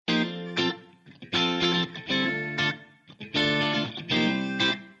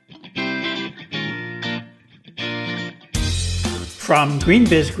From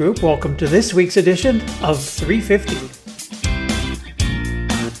GreenBiz Group, welcome to this week's edition of 350.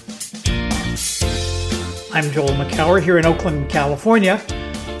 I'm Joel McCower here in Oakland, California.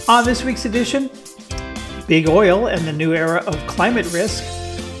 On this week's edition, big oil and the new era of climate risk,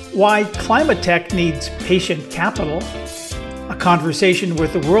 why climate tech needs patient capital, a conversation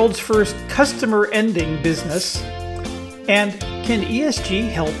with the world's first customer-ending business, and can ESG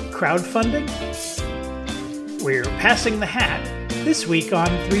help crowdfunding? We're passing the hat this week on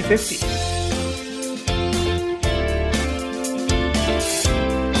 350.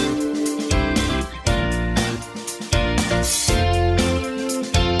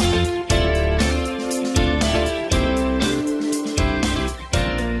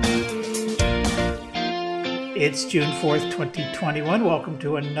 It's June 4th, 2021. Welcome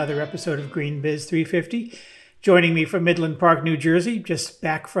to another episode of GreenBiz 350. Joining me from Midland Park, New Jersey, just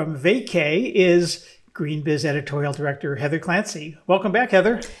back from vacay, is GreenBiz editorial director Heather Clancy. Welcome back,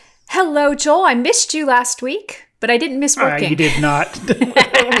 Heather. Hello, Joel. I missed you last week, but I didn't miss working. You did not.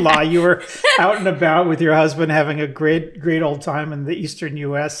 Don't lie. You were out and about with your husband having a great old time in the eastern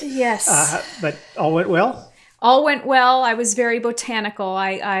U.S. Yes. But all went well? All went well. I was very botanical.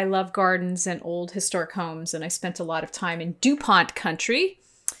 I love gardens and old historic homes, and I spent a lot of time in DuPont country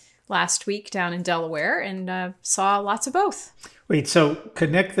last week down in Delaware and saw lots of both. Wait, so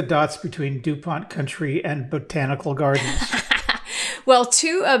connect the dots between DuPont country and botanical gardens. Well,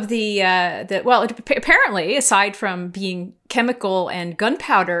 two of apparently, aside from being chemical and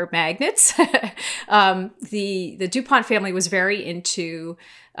gunpowder magnets, the DuPont family was very into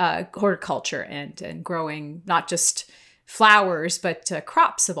horticulture and growing not just flowers, but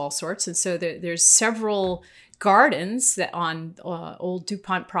crops of all sorts. And so there's several gardens that on old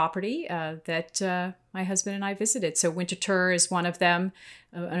DuPont property that my husband and I visited. So Winterthur is one of them,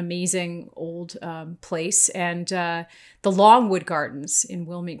 an amazing old place. And the Longwood Gardens in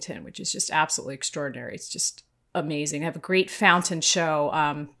Wilmington, which is just absolutely extraordinary. It's just amazing. They have a great fountain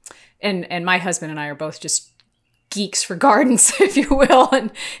show. And my husband and I are both just geeks for gardens, if you will.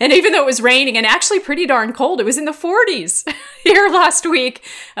 And even though it was raining and actually pretty darn cold, it was in the 40s here last week,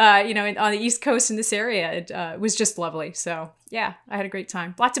 on the East Coast in this area. It was just lovely. So yeah, I had a great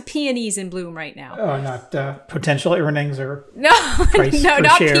time. Lots of peonies in bloom right now. Oh, not potential earnings or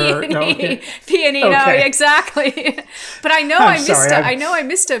not share. peony. No, okay. Peony, okay. No, exactly. But I know I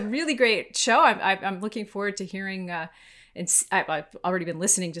missed a really great show. I'm looking forward to hearing. And I've already been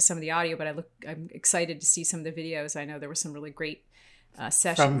listening to some of the audio, but I'm excited to see some of the videos. I know there were some really great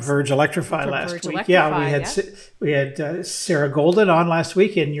sessions from Verge Electrify last week. We had Sarah Golden on last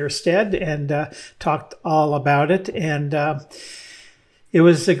week in your stead and talked all about it. And it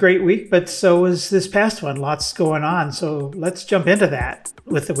was a great week, but so was this past one. Lots going on. So let's jump into that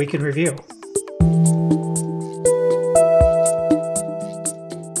with the Week in Review.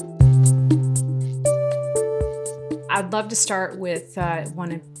 I'd love to start with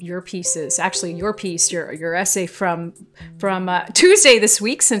one of your pieces, actually your piece, your essay from Tuesday this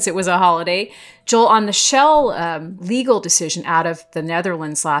week, since it was a holiday, Joel, on the Shell legal decision out of the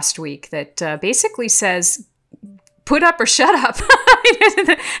Netherlands last week that basically says, put up or shut up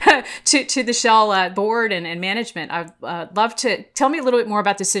to the Shell board and management. I'd love to tell me a little bit more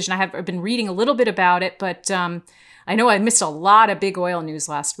about the decision. I've been reading a little bit about it, but I know I missed a lot of big oil news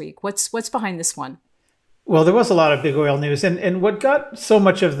last week. What's behind this one? Well, there was a lot of big oil news, and what got so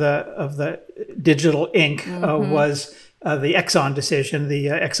much of the digital ink was the Exxon decision, the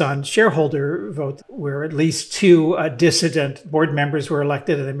Exxon shareholder vote, where at least two dissident board members were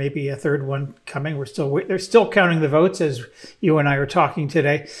elected, and there may be a third one coming. They're still counting the votes as you and I are talking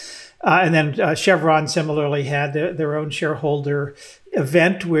today, and then Chevron similarly had their own shareholder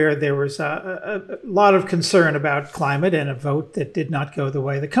event where there was a lot of concern about climate and a vote that did not go the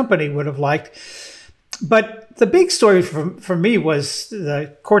way the company would have liked. But the big story for me was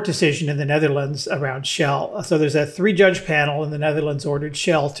the court decision in the Netherlands around Shell. So there's a 3-judge panel in the Netherlands ordered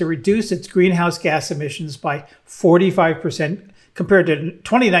Shell to reduce its greenhouse gas emissions by 45% compared to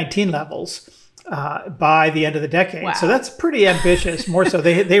 2019 levels by the end of the decade. Wow. So that's pretty ambitious. More so,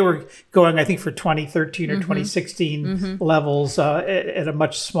 they were going, I think, for 2013 or 2016 levels at a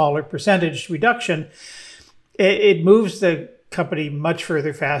much smaller percentage reduction. It moves the company much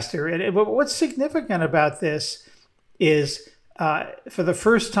further faster. And what's significant about this is for the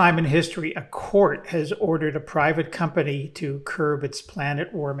first time in history, a court has ordered a private company to curb its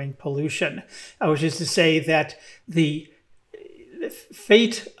planet warming pollution, which is to say that the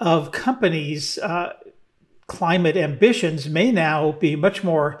fate of companies' climate ambitions may now be much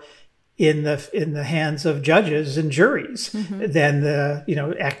more in the hands of judges and juries than the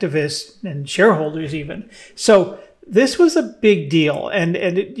activists and shareholders even. So this was a big deal. And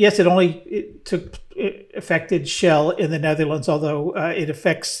yes, it affected Shell in the Netherlands, although it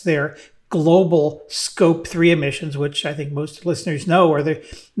affects their global Scope 3 emissions, which I think most listeners know are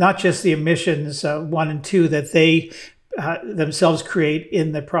not just the emissions 1 and 2 that they themselves create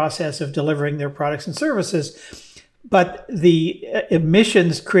in the process of delivering their products and services, but the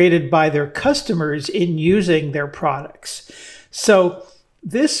emissions created by their customers in using their products. So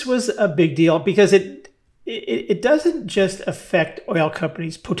this was a big deal because it doesn't just affect oil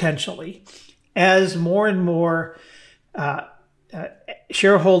companies potentially, as more and more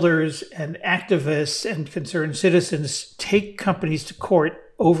shareholders and activists and concerned citizens take companies to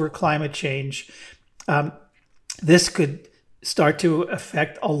court over climate change. This could start to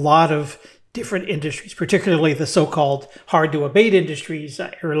affect a lot of different industries, particularly the so-called hard-to-abate industries,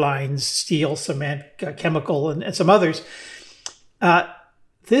 airlines, steel, cement, chemical, and some others.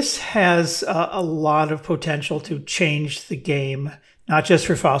 This has a lot of potential to change the game, not just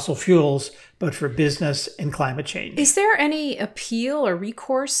for fossil fuels, but for business and climate change. Is there any appeal or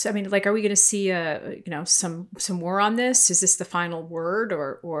recourse? I mean, like, are we going to see some more on this? Is this the final word,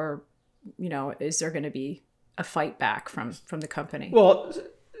 or is there going to be a fight back from the company? Well,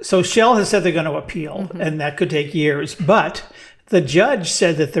 so Shell has said they're going to appeal, and that could take years, but the judge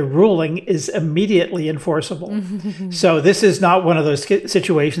said that the ruling is immediately enforceable. So this is not one of those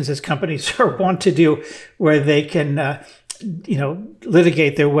situations, as companies want to do, where they can,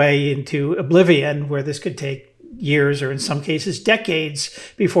 litigate their way into oblivion, where this could take years or in some cases decades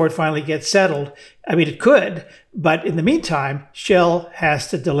before it finally gets settled. I mean, it could, but in the meantime, Shell has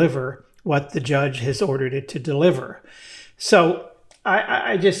to deliver what the judge has ordered it to deliver. So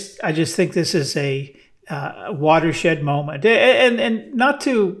I just think this is a watershed moment, and not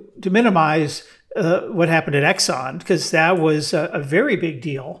to minimize what happened at Exxon, because that was a very big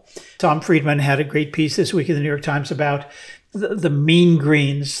deal. Tom Friedman had a great piece this week in the New York Times about the mean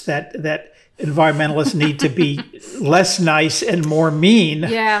greens that environmentalists need to be less nice and more mean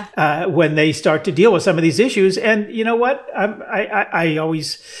when they start to deal with some of these issues. And you know what? I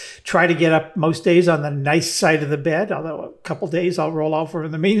always try to get up most days on the nice side of the bed, although a couple days I'll roll over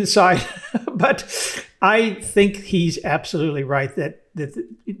on the mean side. But I think he's absolutely right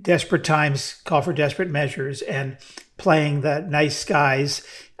that desperate times call for desperate measures, and playing the nice guys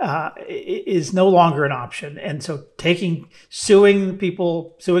is no longer an option. And so suing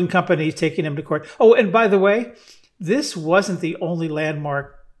people, suing companies, taking them to court. Oh, and by the way, this wasn't the only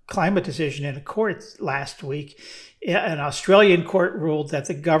landmark climate decision in a court last week. An Australian court ruled that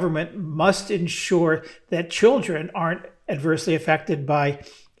the government must ensure that children aren't adversely affected by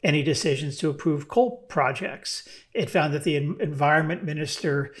any decisions to approve coal projects. It found that the environment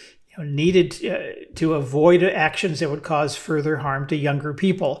minister needed to avoid actions that would cause further harm to younger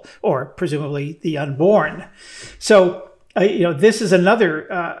people, or presumably the unborn. So, this is another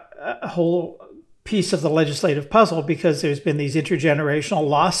a whole piece of the legislative puzzle, because there's been these intergenerational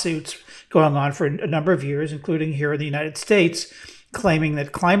lawsuits going on for a number of years, including here in the United States, claiming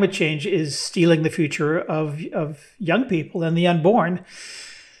that climate change is stealing the future of young people and the unborn.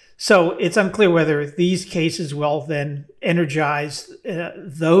 So it's unclear whether these cases will then energize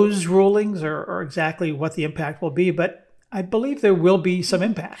those rulings, or exactly what the impact will be. But I believe there will be some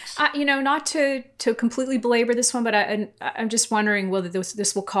impacts. Not to completely belabor this one, but I'm just wondering whether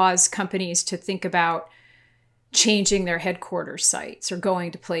this will cause companies to think about changing their headquarters sites or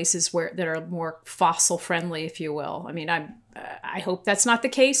going to places that are more fossil friendly, if you will. I mean, I hope that's not the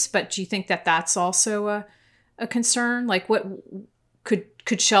case, but do you think that that's also a concern? Like, what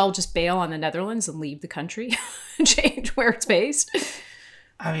could Shell just bail on the Netherlands and leave the country and change where it's based?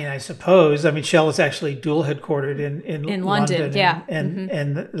 I mean, I suppose. I mean, Shell is actually dual headquartered in London,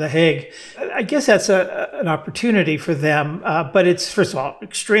 and The Hague. I guess that's an opportunity for them, but it's, first of all,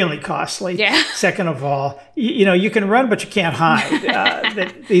 extremely costly. Yeah. Second of all, you can run, but you can't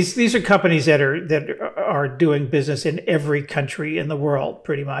hide. These are companies that are doing business in every country in the world,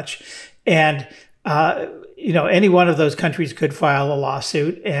 pretty much, and any one of those countries could file a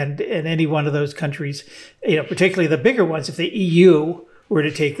lawsuit, and any one of those countries, particularly the bigger ones, if the EU were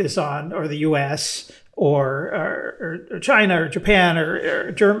to take this on, or the US, or China, or Japan,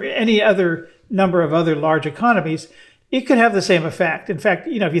 or Germany, any other number of other large economies, it could have the same effect. In fact,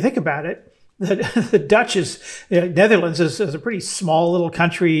 if you think about it, the Dutch Netherlands is a pretty small little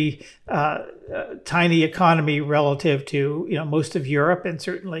country, tiny economy relative to most of Europe, and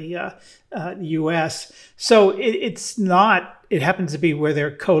certainly the U.S. So it happens to be where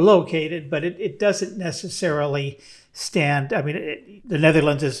they're co-located, but it doesn't necessarily stand. I mean, the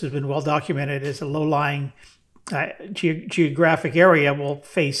Netherlands has been well documented as a low-lying geographic area will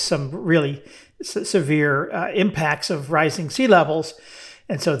face some really severe impacts of rising sea levels.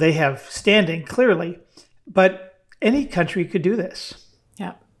 And so they have standing clearly. But any country could do this.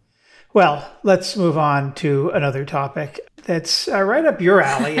 Yeah. Well, let's move on to another topic that's right up your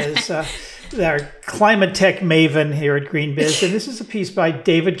alley is our climate tech maven here at GreenBiz. And this is a piece by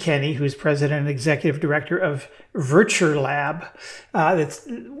David Kenny, who's president and executive director of Virture Lab,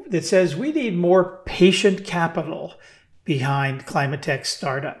 that says we need more patient capital behind climate tech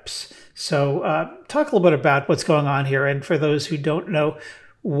startups. So talk a little bit about what's going on here. And for those who don't know,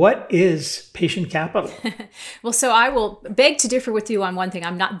 what is patient capital? Well, so I will beg to differ with you on one thing.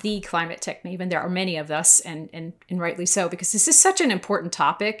 I'm not the climate tech maven. There are many of us, and rightly so, because this is such an important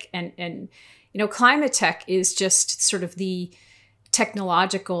topic. And climate tech is just sort of the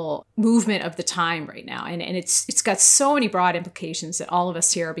technological movement of the time right now. And it's got so many broad implications that all of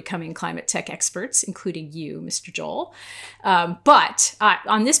us here are becoming climate tech experts, including you, Mr. Joel. But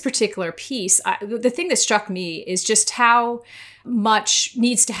on this particular piece, the thing that struck me is just how much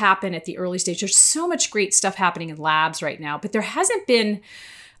needs to happen at the early stage. There's so much great stuff happening in labs right now, but there hasn't been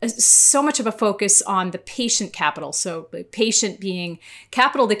so much of a focus on the patient capital. So the patient being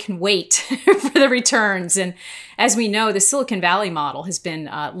capital that can wait for the returns. And as we know, the Silicon Valley model has been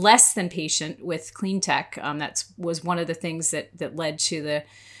less than patient with clean tech. That was one of the things that led to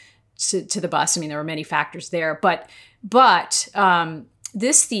the bust. I mean, there were many factors there, but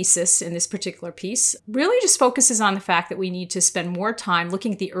this thesis in this particular piece really just focuses on the fact that we need to spend more time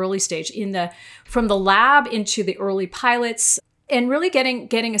looking at the early stage from the lab into the early pilots, and really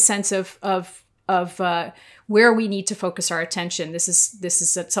getting a sense of where we need to focus our attention. This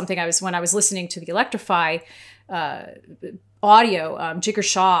is something when I was listening to the Electrify audio, Jigar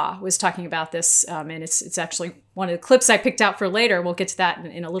Shah was talking about this, and it's actually one of the clips I picked out for later. We'll get to that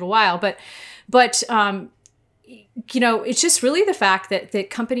in a little while, but it's just really the fact that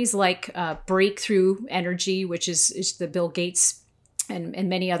companies like Breakthrough Energy, which is the Bill Gates and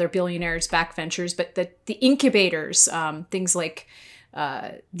many other billionaires back ventures, but the incubators, things like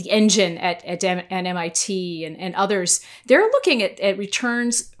the Engine at MIT and others, they're looking at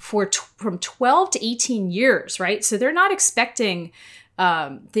returns from 12 to 18 years, right? So they're not expecting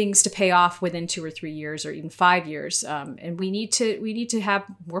things to pay off within 2 or 3 years or even 5 years, and we need to have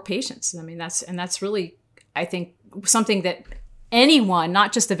more patience. I mean, that's really, I think, something that anyone,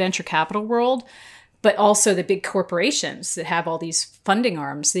 not just the venture capital world, but also the big corporations that have all these funding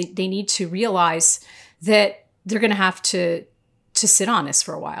arms, they need to realize that they're going to have to sit on this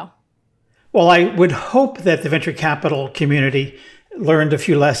for a while. Well, I would hope that the venture capital community learned a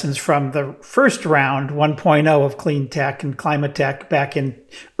few lessons from the first round 1.0 of clean tech and climate tech back in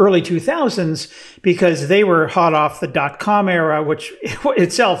early 2000s, because they were hot off the .com era, which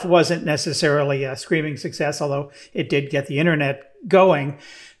itself wasn't necessarily a screaming success, although it did get the internet going.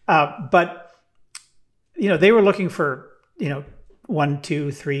 But they were looking for 1,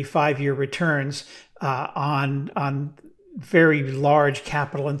 2, 3, 5-year returns on very large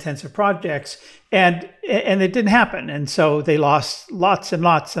capital intensive projects, and it didn't happen, and so they lost lots and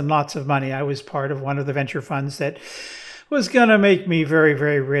lots and lots of money. I was part of one of the venture funds that was going to make me very,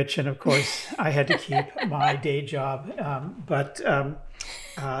 very rich, and of course I had to keep my day job, but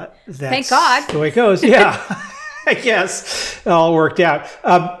that's thank God the way it goes. Yeah. I guess it all worked out.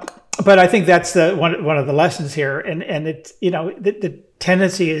 But I think that's one of the lessons here, and it's the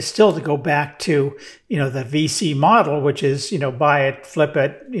tendency is still to go back to the VC model, which is buy it, flip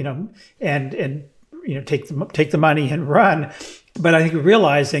it, and take the money and run. But I think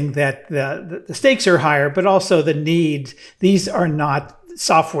realizing that the stakes are higher, but also the needs. These are not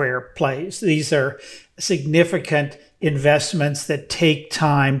software plays. These are significant investments that take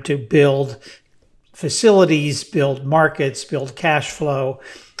time to build facilities, build markets, build cash flow.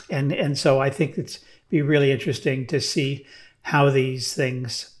 And so I think it's be really interesting to see how these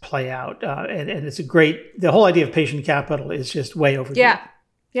things play out. And it's the whole idea of patient capital is just way overdue. Yeah.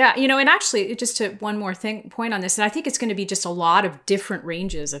 Yeah. And actually just to one more point on this, and I think it's going to be just a lot of different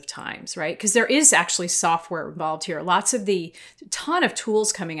ranges of times, right? Because there is actually software involved here. Ton of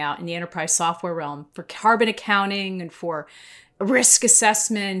tools coming out in the enterprise software realm for carbon accounting and for risk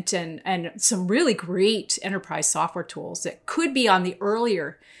assessment and some really great enterprise software tools that could be on the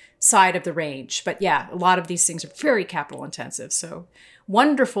earlier side of the range. But yeah, a lot of these things are very capital intensive. So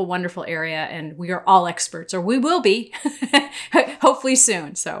wonderful, wonderful area. And we are all experts, or we will be hopefully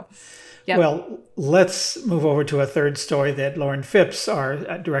soon. So, yeah. Well, let's move over to a third story that Lauren Phipps,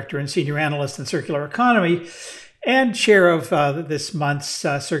 our director and senior analyst in circular economy, and chair of this month's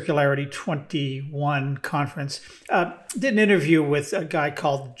Circularity 21 conference, did an interview with a guy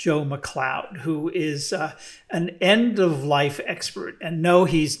called Joe McLeod, who is an end-of-life expert. And no,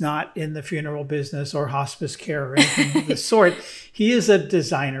 he's not in the funeral business or hospice care or anything of the sort. He is a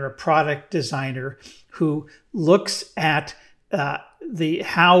designer, a product designer, who looks at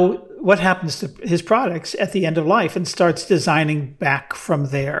what happens to his products at the end of life and starts designing back from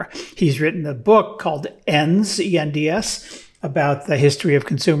there. He's written a book called ENDS, E-N-D-S, about the history of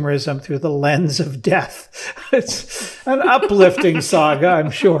consumerism through the lens of death. It's an uplifting saga,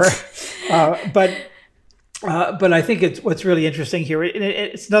 I'm sure. But I think what's really interesting here.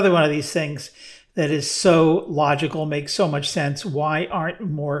 It's another one of these things that is so logical, makes so much sense. Why aren't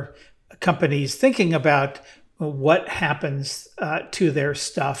more companies thinking about what happens to their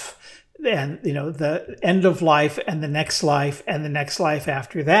stuff, and the end of life and the next life and the next life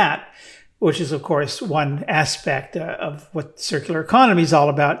after that, which is of course one aspect of what circular economy is all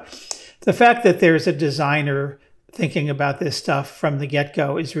about. The fact that there's a designer thinking about this stuff from the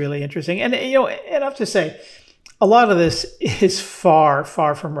get-go is really interesting. And and I have to say, a lot of this is far,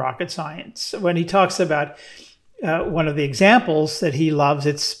 far from rocket science. When he talks about one of the examples that he loves,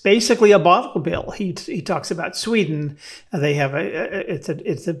 it's basically a bottle bill. He talks about Sweden. They have it's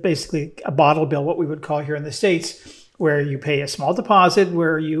basically a bottle bill, what we would call here in the States, where you pay a small deposit,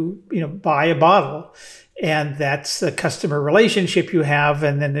 where you buy a bottle, and that's the customer relationship you have,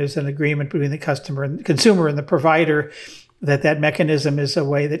 and then there's an agreement between the customer and the consumer and the provider that mechanism is a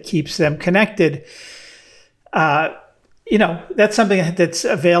way that keeps them connected. That's something that's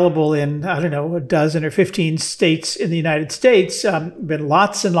available in, a dozen or 15 states in the United States. Been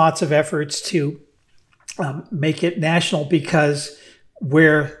lots and lots of efforts to make it national, because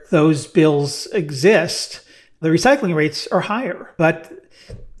where those bills exist, the recycling rates are higher, but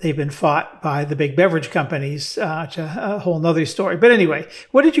they've been fought by the big beverage companies. It's a whole nother story. But anyway,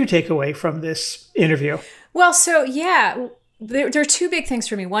 what did you take away from this interview? Well, so yeah. There are two big things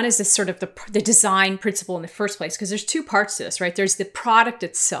for me. One is this sort of the design principle in the first place, because there's two parts to this, right? There's the product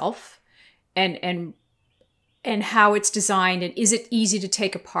itself and how it's designed, and is it easy to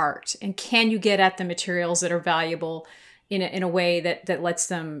take apart, and can you get at the materials that are valuable in a way that lets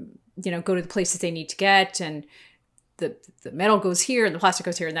them go to the places they need to get, and the metal goes here and the plastic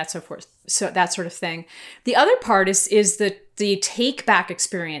goes here and that so forth. So that sort of thing. The other part is the take back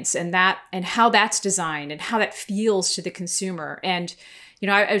experience and how that's designed and how that feels to the consumer. And,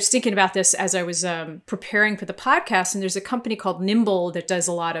 I was thinking about this as I was preparing for the podcast, and there's a company called Nimble that does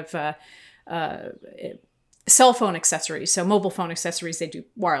a lot of cell phone accessories. So mobile phone accessories. They do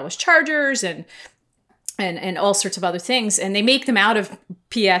wireless chargers and all sorts of other things, and they make them out of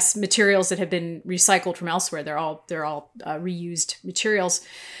PS materials that have been recycled from elsewhere. They're all reused materials.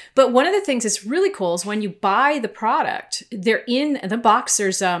 But one of the things that's really cool is when you buy the product, they're in the box.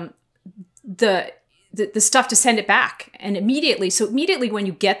 There's the stuff to send it back, and immediately when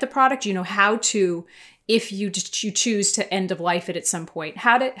you get the product, you know how to, if you choose to end of life it at some point,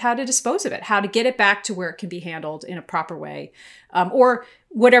 how to dispose of it, how to get it back to where it can be handled in a proper way, or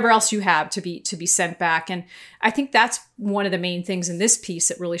whatever else you have to be sent back. And I think that's one of the main things in this piece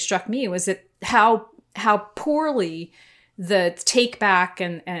that really struck me, was that how poorly the take back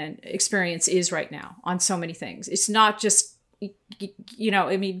and experience is right now on so many things. It's not just,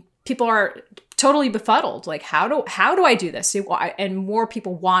 people are totally befuddled. Like, how do I do this? And more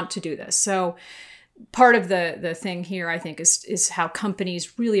people want to do this. So part of the thing here, I think, is how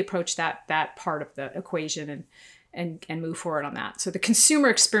companies really approach that part of the equation and move forward on that. So the consumer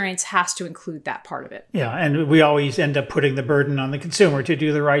experience has to include that part of it. Yeah, and we always end up putting the burden on the consumer to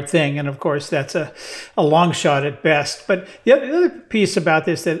do the right thing. And of course, that's a long shot at best. But the other piece about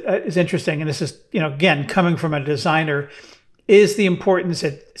this that is interesting, and this is, again, coming from a designer, is the importance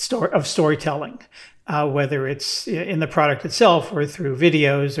of storytelling, whether it's in the product itself or through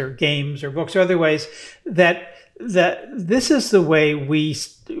videos or games or books or other ways, that this is the way we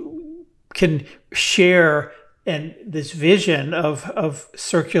can share and this vision of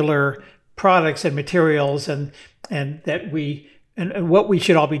circular products and materials, and that and what we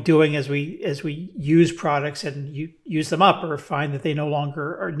should all be doing as we use products and use them up, or find that they no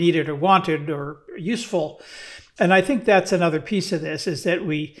longer are needed or wanted or useful. And I think that's another piece of this, is that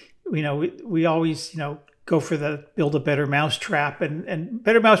we always go for the build a better mousetrap, and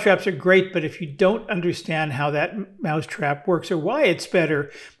better mousetraps are great, but if you don't understand how that mousetrap works or why it's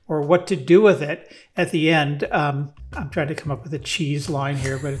better or what to do with it at the end, I'm trying to come up with a cheese line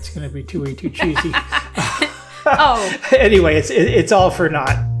here, but it's going to be too cheesy. Oh, anyway, it's all for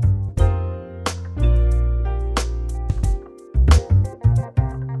naught.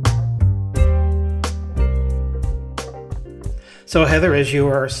 So Heather, as you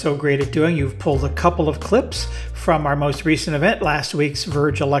are so great at doing, you've pulled a couple of clips from our most recent event, last week's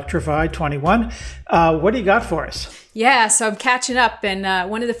Verge Electrify 21. What do you got for us? Yeah, so I'm catching up, and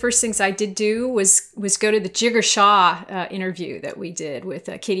one of the first things I did do was go to the Jigar Shah interview that we did with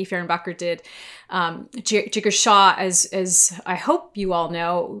Katie Fehrenbacher did. Jigar Shah, as I hope you all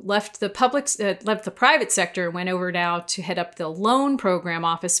know, left the private sector and went over now to head up the loan program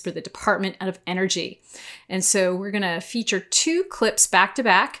office for the Department of Energy. And so we're going to feature two clips back to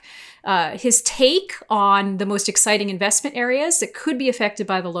back. His take on the most exciting investment areas that could be affected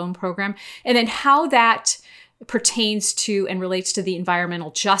by the loan program, and then how that pertains to and relates to the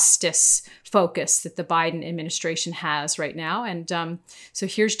environmental justice focus that the Biden administration has right now. And so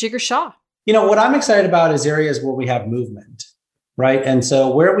here's Jigar Shah. What I'm excited about is areas where we have movement, right? And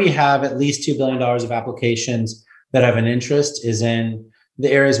so where we have at least $2 billion of applications that have an interest is in the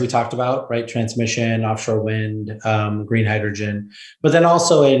areas we talked about, right? Transmission, offshore wind, green hydrogen, but then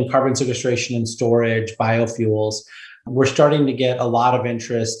also in carbon sequestration and storage, biofuels. We're starting to get a lot of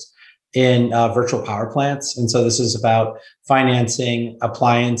interest in virtual power plants. And so this is about financing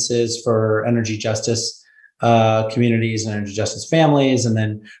appliances for energy justice communities and energy justice families, and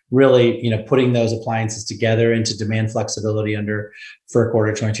then really, putting those appliances together into demand flexibility under FERC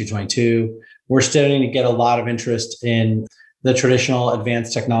Order 2222. We're starting to get a lot of interest in the traditional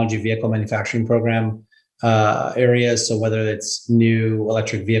advanced technology vehicle manufacturing program areas. So whether it's new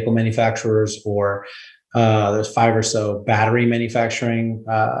electric vehicle manufacturers or there's 5 or so battery manufacturing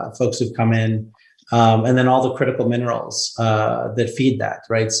folks who've come in, and then all the critical minerals that feed that,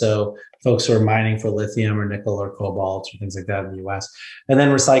 right? So folks who are mining for lithium or nickel or cobalt or things like that in the US. And then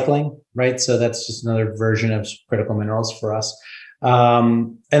recycling, right? So that's just another version of critical minerals for us.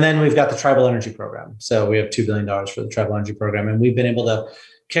 And then we've got the Tribal Energy Program. So we have $2 billion for the Tribal Energy Program, and we've been able to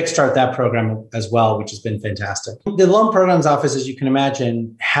kickstart that program as well, which has been fantastic. The Loan Programs Office, as you can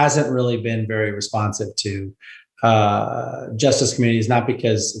imagine, hasn't really been very responsive to justice communities, not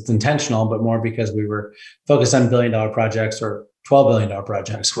because it's intentional, but more because we were focused on $1 billion projects or $12 billion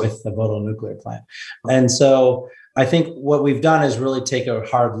projects with the Vogtle nuclear plant. And so I think what we've done is really take a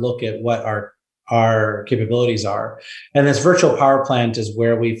hard look at what our capabilities are. And this virtual power plant is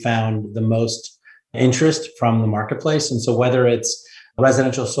where we found the most interest from the marketplace. And so whether it's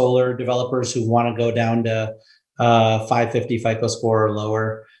residential solar developers who want to go down to 550 FICO score or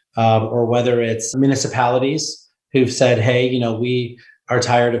lower, or whether it's municipalities who've said, hey, we are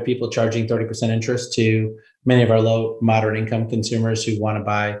tired of people charging 30% interest to many of our low moderate income consumers who want to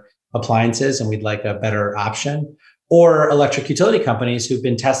buy appliances, and we'd like a better option. Or electric utility companies who've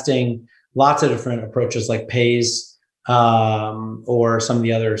been testing lots of different approaches like pays or some of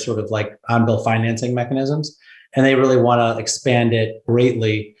the other sort of like on-bill financing mechanisms, and they really want to expand it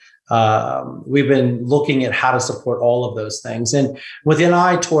greatly. We've been looking at how to support all of those things, and with an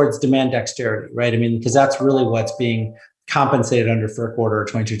eye towards demand dexterity, right? I mean, because that's really what's being compensated under FERC Order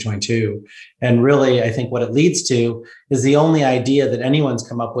 2222. And really, I think what it leads to is the only idea that anyone's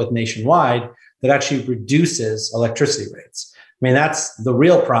come up with nationwide that actually reduces electricity rates. I mean, that's the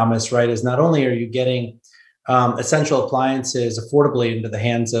real promise, right? Is not only are you getting essential appliances affordably into the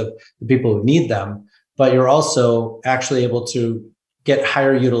hands of the people who need them, but you're also actually able to get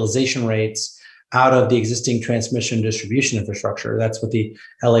higher utilization rates out of the existing transmission distribution infrastructure. That's what the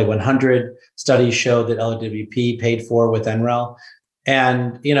LA 100 studies show that LWP paid for with NREL.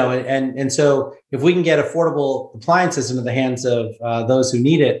 And, and so if we can get affordable appliances into the hands of those who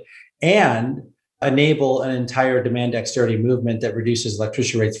need it and enable an entire demand dexterity movement that reduces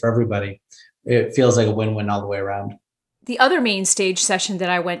electricity rates for everybody, it feels like a win-win all the way around. The other main stage session that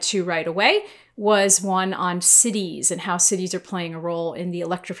I went to right away was one on cities and how cities are playing a role in the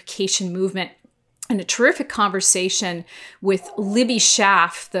electrification movement. And a terrific conversation with Libby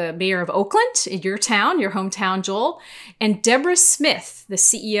Schaff, the mayor of Oakland, in your town, your hometown, Joel, and Deborah Smith, the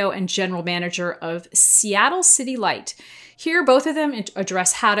CEO and general manager of Seattle City Light. Here, both of them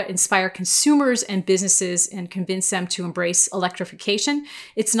address how to inspire consumers and businesses and convince them to embrace electrification.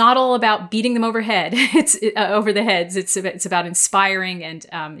 It's not all about beating them over the heads. It's about inspiring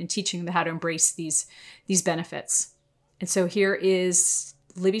and teaching them how to embrace these benefits. And so here is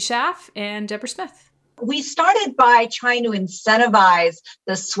Libby Schaff and Deborah Smith. We started by trying to incentivize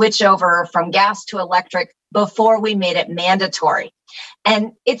the switch over from gas to electric before we made it mandatory.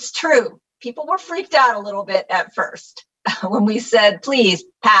 And it's true, people were freaked out a little bit at first when we said, please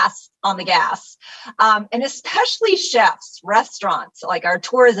pass on the gas. And especially chefs, restaurants, like our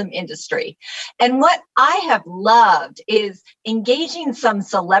tourism industry. And what I have loved is engaging some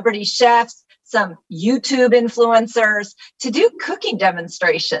celebrity chefs, some YouTube influencers to do cooking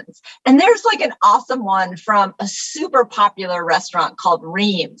demonstrations. And there's like an awesome one from a super popular restaurant called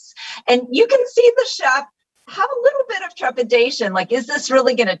Reams. And you can see the chef have a little bit of trepidation, like, is this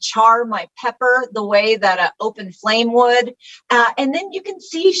really going to char my pepper the way that an open flame would? And then you can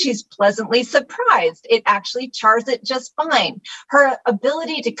see she's pleasantly surprised. It actually chars it just fine. Her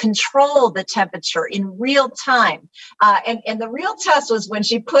ability to control the temperature in real time. And the real test was when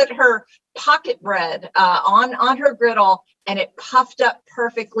she put her pocket bread on her griddle, and it puffed up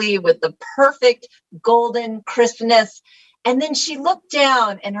perfectly with the perfect golden crispness. And then she looked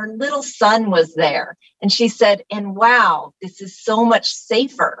down and her little son was there. And she said, and wow, this is so much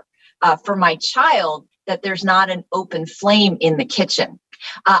safer for my child that there's not an open flame in the kitchen.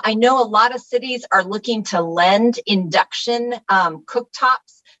 I know a lot of cities are looking to lend induction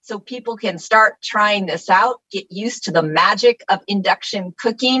cooktops so people can start trying this out, get used to the magic of induction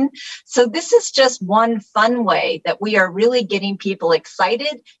cooking. So this is just one fun way that we are really getting people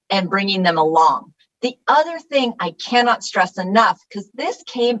excited and bringing them along. The other thing I cannot stress enough, because this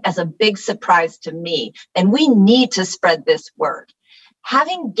came as a big surprise to me, and we need to spread this word.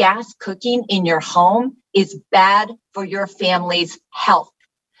 Having gas cooking in your home is bad for your family's health.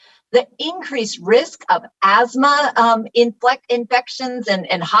 The increased risk of asthma infections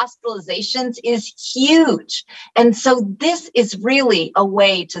and hospitalizations is huge. And so this is really a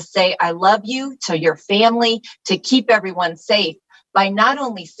way to say, I love you to your family, to keep everyone safe, by not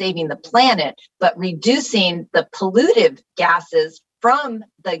only saving the planet, but reducing the pollutive gases from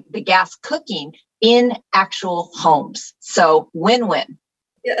the gas cooking in actual homes. So win-win.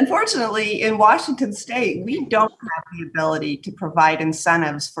 Yeah, unfortunately, in Washington State, we don't have the ability to provide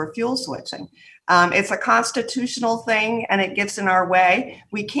incentives for fuel switching. It's a constitutional thing and it gets in our way.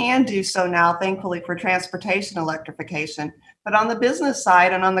 We can do so now, thankfully, for transportation electrification. But on the business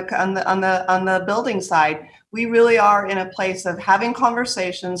side and on the building side, we really are in a place of having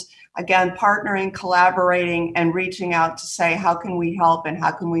conversations, again, partnering, collaborating, and reaching out to say, how can we help and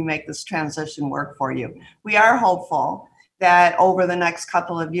how can we make this transition work for you? We are hopeful that over the next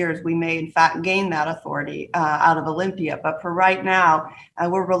couple of years, we may in fact gain that authority out of Olympia. But for right now,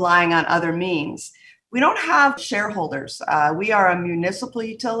 we're relying on other means. We don't have shareholders. We are a municipal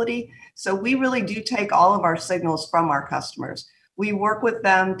utility, so we really do take all of our signals from our customers. We work with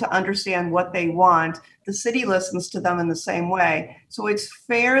them to understand what they want. The city listens to them in the same way. So it's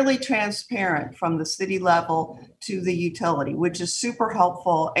fairly transparent from the city level to the utility, which is super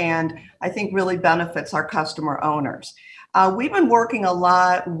helpful and I think really benefits our customer owners. We've been working a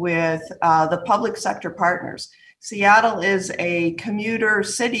lot with the public sector partners. Seattle is a commuter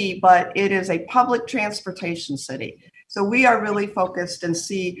city, but it is a public transportation city. So we are really focused and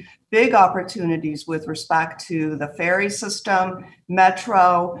see big opportunities with respect to the ferry system,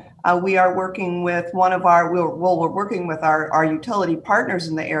 metro. We are working with we're working with our utility partners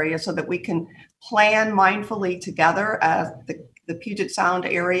in the area so that we can plan mindfully together as the Puget Sound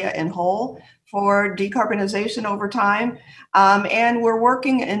area in whole for decarbonization over time. And we're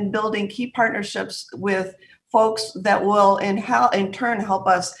working and building key partnerships with folks that will in turn help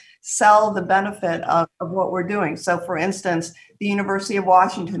us sell the benefit of what we're doing. So for instance, the University of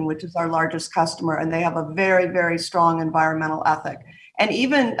Washington, which is our largest customer, and they have a very, very strong environmental ethic. And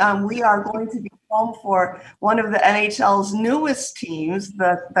even we are going to be home for one of the NHL's newest teams,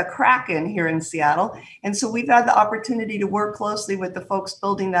 the Kraken here in Seattle. And so we've had the opportunity to work closely with the folks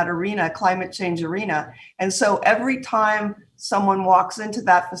building that arena, climate change arena. And so every time someone walks into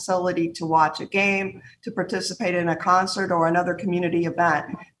that facility to watch a game, to participate in a concert or another community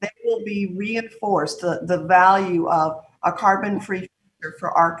event, they will be reinforced the value of a carbon-free future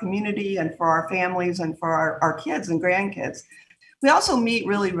for our community and for our families and for our kids and grandkids. We also meet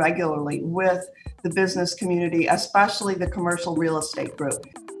really regularly with the business community, especially the commercial real estate group.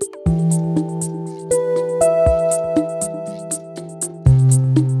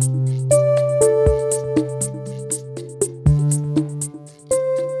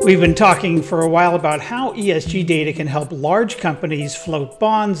 We've been talking for a while about how ESG data can help large companies float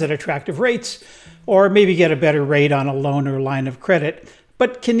bonds at attractive rates, or maybe get a better rate on a loan or line of credit.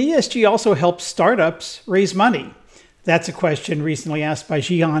 But can ESG also help startups raise money? That's a question recently asked by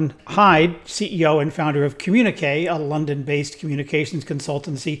Jigar Shah, CEO and founder of Communique, a London-based communications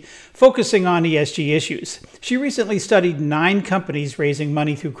consultancy focusing on ESG issues. She recently studied 9 companies raising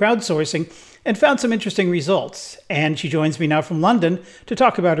money through crowdsourcing and found some interesting results. And she joins me now from London to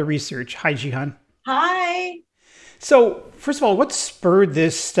talk about her research. Hi, Jigar. Hi. So, first of all, what spurred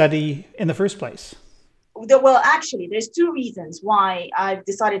this study in the first place? Well, actually, there's 2 reasons why I've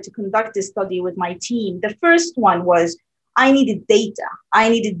decided to conduct this study with my team. The first one was I needed data. I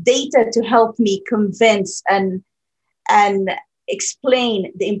needed data to help me convince and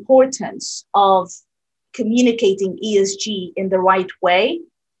explain the importance of communicating ESG in the right way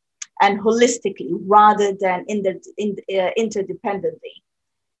and holistically rather than interdependently.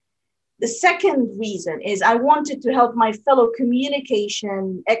 The second reason is I wanted to help my fellow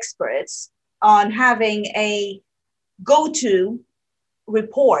communication experts on having a go-to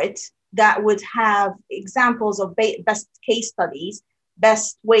report that would have examples of best case studies,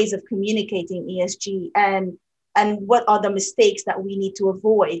 best ways of communicating ESG, and what are the mistakes that we need to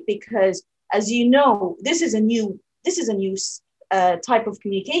avoid. Because, as you know, this is a new type of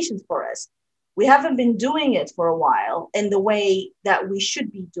communications for us. We haven't been doing it for a while in the way that we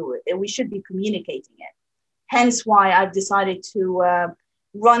should be doing it, and we should be communicating it. Hence why I've decided to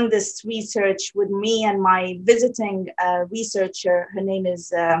run this research with me and my visiting researcher. Her name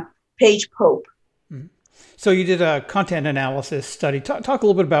is Paige Pope. Mm-hmm. So you did a content analysis study. Talk a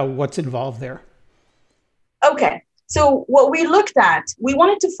little bit about what's involved there. Okay. So what we looked at, we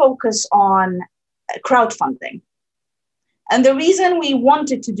wanted to focus on crowdfunding. And the reason we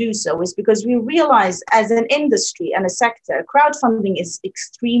wanted to do so is because we realized as an industry and a sector, crowdfunding is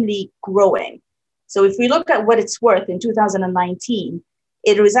extremely growing. So if we look at what it's worth in 2019,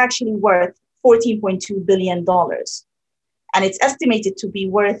 it was actually worth $14.2 billion. And it's estimated to be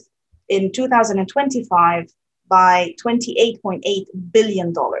worth in 2025 by $28.8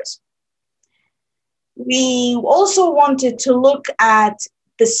 billion. We also wanted to look at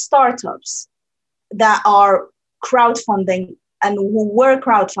the startups that are crowdfunding and who were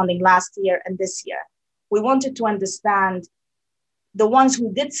crowdfunding last year and this year. We wanted to understand the ones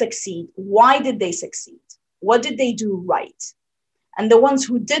who did succeed. Why did they succeed? What did they do right? And the ones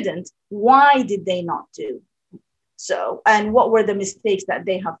who didn't, why did they not do so? And what were the mistakes that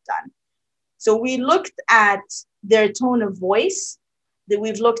they have done? So we looked at their tone of voice, that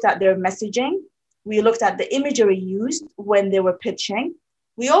we've looked at their messaging. We looked at the imagery used when they were pitching.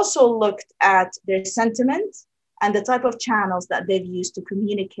 We also looked at their sentiment and the type of channels that they've used to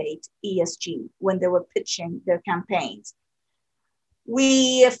communicate ESG when they were pitching their campaigns.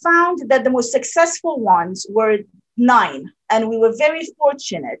 We found that the most successful ones were 9, and we were very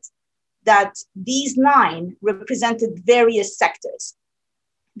fortunate that these 9 represented various sectors.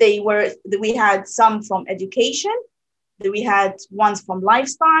 We had some from education, we had ones from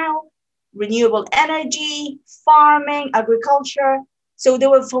lifestyle, renewable energy, farming, agriculture. So they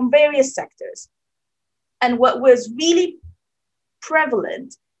were from various sectors. And what was really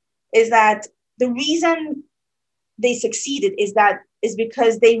prevalent is that the reason they succeeded is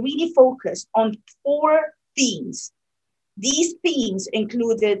because they really focused on 4 themes. These themes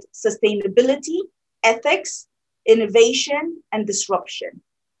included sustainability, ethics, innovation, and disruption.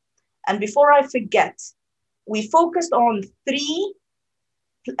 And before I forget, we focused on 3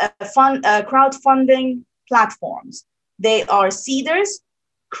 crowdfunding platforms. They are Seedrs,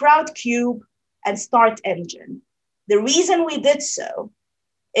 Crowdcube, and Start Engine. The reason we did so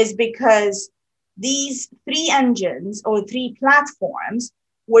is because these 3 engines or 3 platforms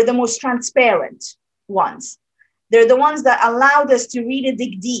were the most transparent ones. They're the ones that allowed us to really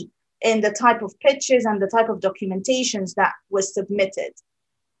dig deep in the type of pitches and the type of documentations that was submitted.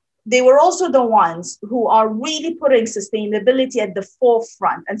 They were also the ones who are really putting sustainability at the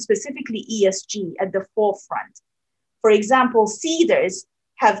forefront, and specifically ESG at the forefront. For example, Seedrs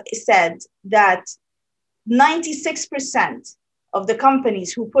have said that 96% of the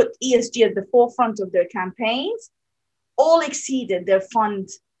companies who put ESG at the forefront of their campaigns all exceeded their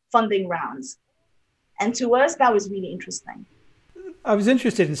funding rounds. And to us, that was really interesting. I was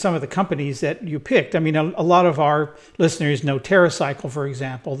interested in some of the companies that you picked. I mean, a lot of our listeners know TerraCycle, for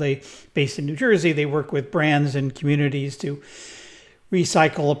example. They based in New Jersey. They work with brands and communities to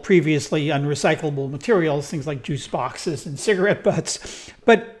recycle previously unrecyclable materials, things like juice boxes and cigarette butts.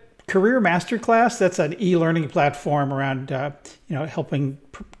 But Career Masterclass, that's an e-learning platform around helping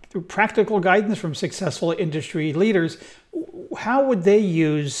through practical guidance from successful industry leaders. How would they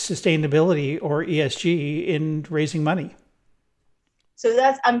use sustainability or ESG in raising money? So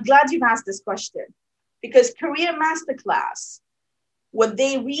I'm glad you've asked this question, because Career Masterclass, what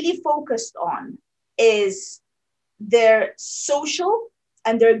they really focused on is their social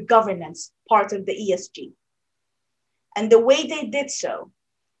and their governance part of the ESG. And the way they did so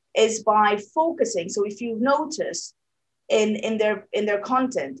is by focusing. So if you've noticed in their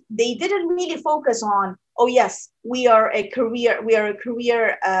content, they didn't really focus on, oh yes, we are a career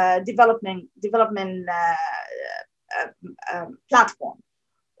development platform,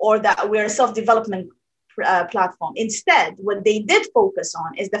 or that we're a self-development platform. Instead, what they did focus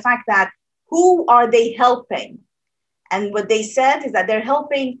on is the fact that who are they helping, And what they said is that they're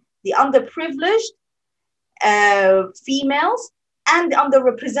helping the underprivileged females and the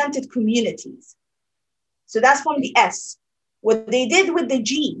underrepresented communities. So that's from the S. What they did with the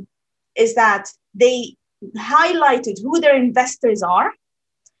G is that they highlighted who their investors are.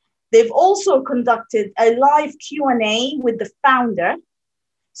 They've also conducted a live Q&A with the founder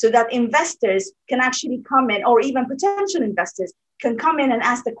so that investors can actually come in, or even potential investors can come in and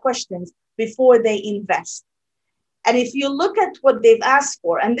ask the questions before they invest. And if you look at what they've asked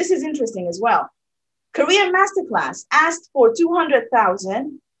for, and this is interesting as well, Career Masterclass asked for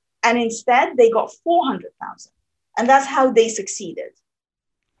 200,000 and instead they got 400,000. And that's how they succeeded.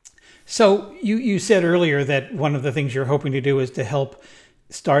 So you said earlier that one of the things you're hoping to do is to help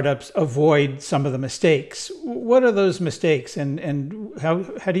startups avoid some of the mistakes. What are those mistakes and how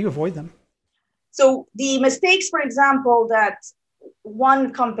do you avoid them? So the mistakes, for example, that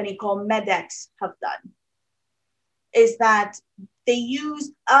one company called MedX have done is that they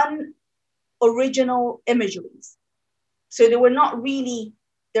used unoriginal imageries. So they were not really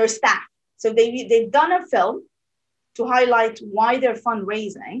their staff. So they've done a film to highlight why they're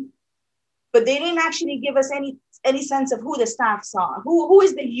fundraising, but they didn't actually give us any sense of who the staffs are, who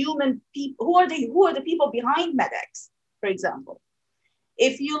is the human people, who are the people behind MedX, for example.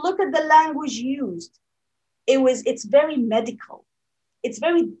 If you look at the language used, it's very medical. It's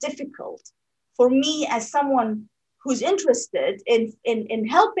very difficult for me as someone who's interested in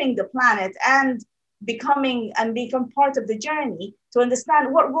helping the planet and become part of the journey to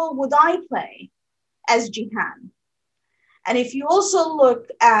understand what role would I play as Jihan. And if you also look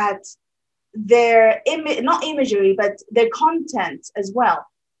at their not imagery, but their content as well,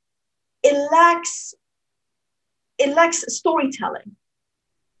 it lacks storytelling.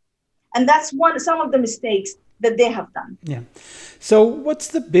 And that's some of the mistakes that they have done. Yeah. So what's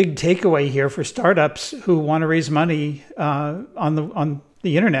the big takeaway here for startups who want to raise money on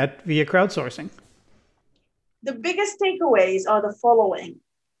the internet via crowdsourcing? The biggest takeaways are the following.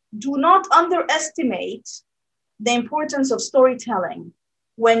 Do not underestimate the importance of storytelling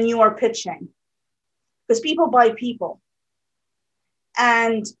when you are pitching, because people buy people.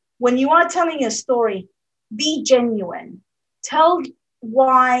 And when you are telling a story, be genuine. Tell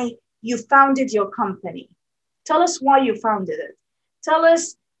why you founded your company. Tell us why you founded it. Tell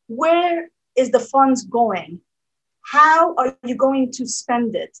us where is the funds going? How are you going to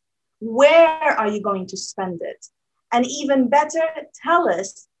spend it? Where are you going to spend it? And even better, tell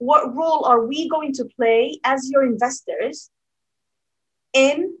us what role are we going to play as your investors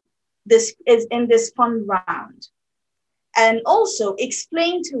in this fund round. And also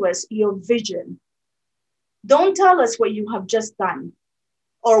explain to us your vision. Don't tell us what you have just done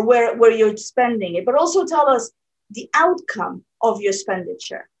or where you're spending it, but also tell us the outcome of your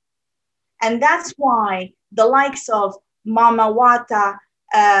expenditure. And that's why the likes of Mama Wata,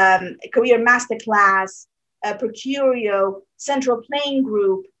 Career Masterclass, Procurio, Central Plain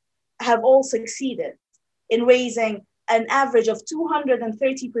Group have all succeeded in raising an average of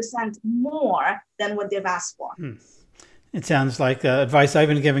 230% more than what they've asked for. It sounds like advice I've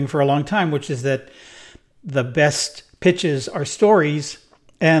been giving for a long time, which is that the best pitches are stories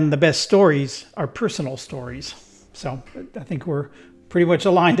and the best stories are personal stories. So I think we're pretty much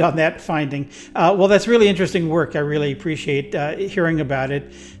aligned on that finding. Well, that's really interesting work. I really appreciate hearing about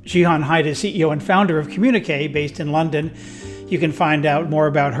it. Jihan Hyde is CEO and founder of Communique, based in London. You can find out more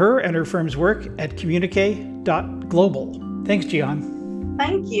about her and her firm's work at communique.global. Thanks, Jihan.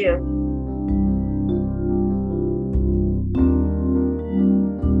 Thank you.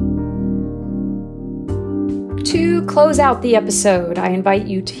 To close out the episode, I invite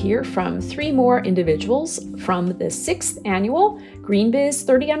you to hear from 3 more individuals from the 6th annual GreenBiz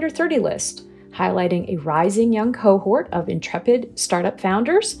 30 Under 30 list, highlighting a rising young cohort of intrepid startup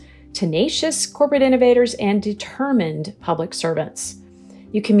founders, tenacious corporate innovators, and determined public servants.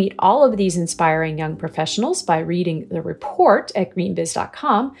 You can meet all of these inspiring young professionals by reading the report at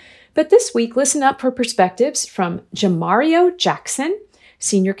greenbiz.com, but this week, listen up for perspectives from Jamario Jackson,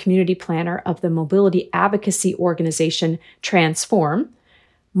 Senior Community Planner of the mobility advocacy organization Transform,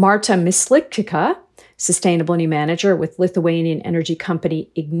 Marta Myslikika, Sustainability Manager with Lithuanian energy company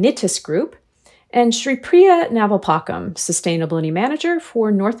Ignitis Group, and Shripriya Navalpakam, Sustainability Manager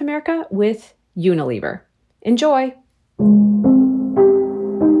for North America with Unilever. Enjoy!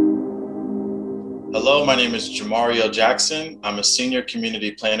 Hello, my name is Jamario Jackson. I'm a Senior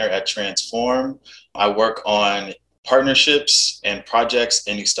Community Planner at Transform. I work on partnerships and projects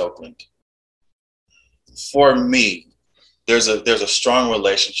in East Oakland. For me, there's a strong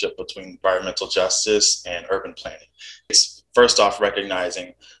relationship between environmental justice and urban planning. It's first off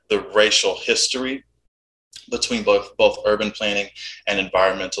recognizing the racial history between both urban planning and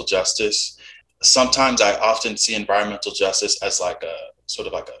environmental justice. Sometimes I often see environmental justice as like a sort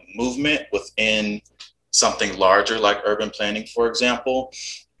of like a movement within something larger, like urban planning, for example.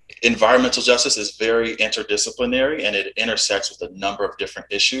 Environmental justice is very interdisciplinary and it intersects with a number of different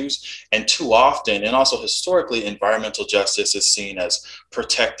issues. And too often, and also historically, environmental justice is seen as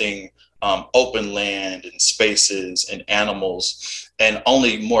protecting open land and spaces and animals. And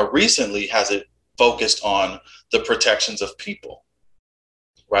only more recently has it focused on the protections of people,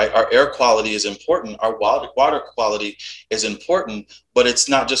 right? Our air quality is important. Our water quality is important, but it's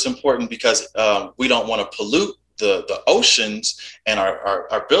not just important because we don't want to pollute the oceans and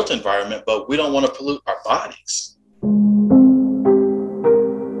our built environment, but we don't want to pollute our bodies.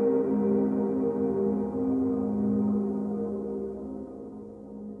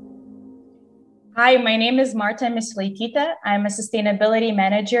 Hi, my name is Marta Misleitita. I'm a sustainability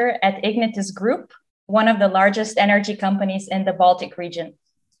manager at Ignitis Group, one of the largest energy companies in the Baltic region.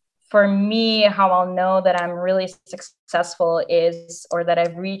 For me, how I'll know that I'm really successful is, or that I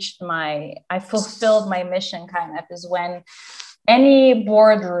fulfilled my mission kind of, is when any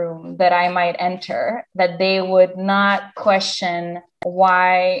boardroom that I might enter, that they would not question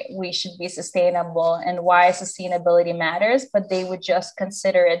why we should be sustainable and why sustainability matters, but they would just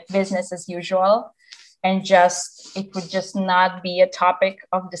consider it business as usual. And it would just not be a topic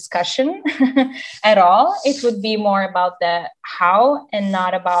of discussion at all. It would be more about the how and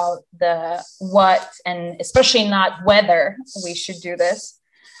not about the what, and especially not whether we should do this.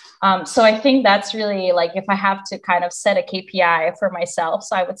 So I think that's really, like, if I have to kind of set a KPI for myself,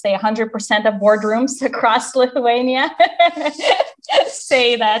 so I would say 100% of boardrooms across Lithuania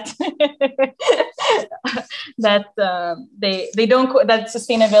say that they don't, that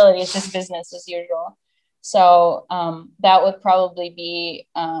sustainability is just business as usual. So that would probably be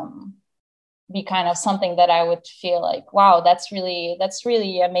kind of something that I would feel like, wow, that's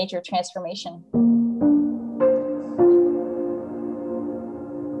really a major transformation.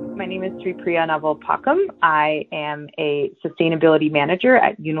 My name is Sripriya Navalpakam. I am a sustainability manager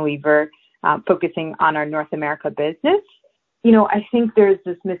at Unilever, focusing on our North America business. You know, I think there's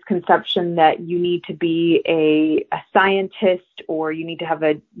this misconception that you need to be a scientist or you need to have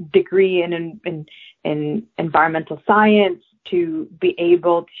a degree in environmental science to be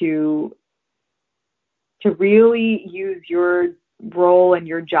able to really use your role and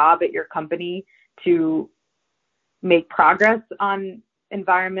your job at your company to make progress on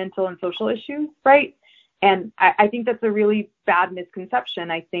environmental and social issues, right? And I think that's a really bad misconception.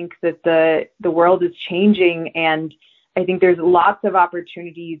 I think that the world is changing, and I think there's lots of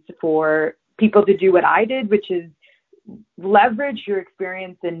opportunities for people to do what I did, which is leverage your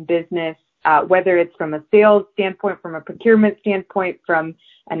experience in business, whether it's from a sales standpoint, from a procurement standpoint, from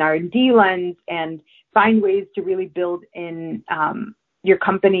an R&D lens, and find ways to really build in your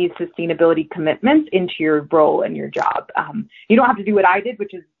company's sustainability commitments into your role and your job. You don't have to do what I did,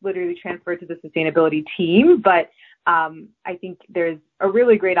 which is literally transfer to the sustainability team, but I think there's a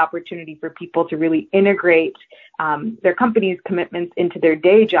really great opportunity for people to really integrate their company's commitments into their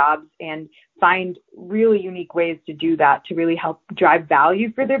day jobs and find really unique ways to do that, to really help drive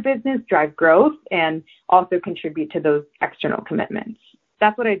value for their business, drive growth, and also contribute to those external commitments.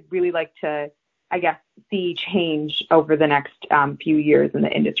 That's what I'd really like to, I guess, see change over the next few years in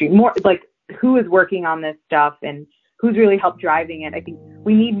the industry. More like who is working on this stuff and who's really helped driving it. I think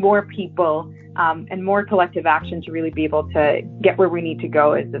we need more people and more collective action to really be able to get where we need to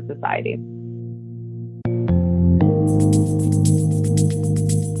go as a society.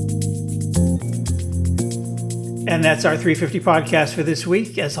 And that's our 350 podcast for this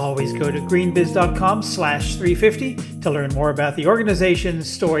week. As always, go to greenbiz.com/350 to learn more about the organizations,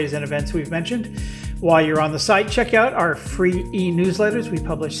 stories, and events we've mentioned. While you're on the site, check out our free e-newsletters. We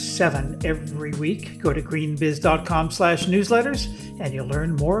publish 7 every week. Go to greenbiz.com/newsletters and you'll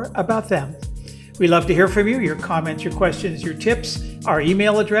learn more about them. We love to hear from you, your comments, your questions, your tips. Our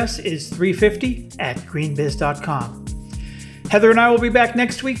email address is 350@greenbiz.com. Heather and I will be back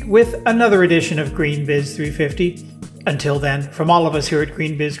next week with another edition of GreenBiz 350. Until then, from all of us here at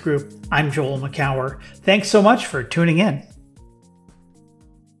GreenBiz Group, I'm Joel McCower. Thanks so much for tuning in.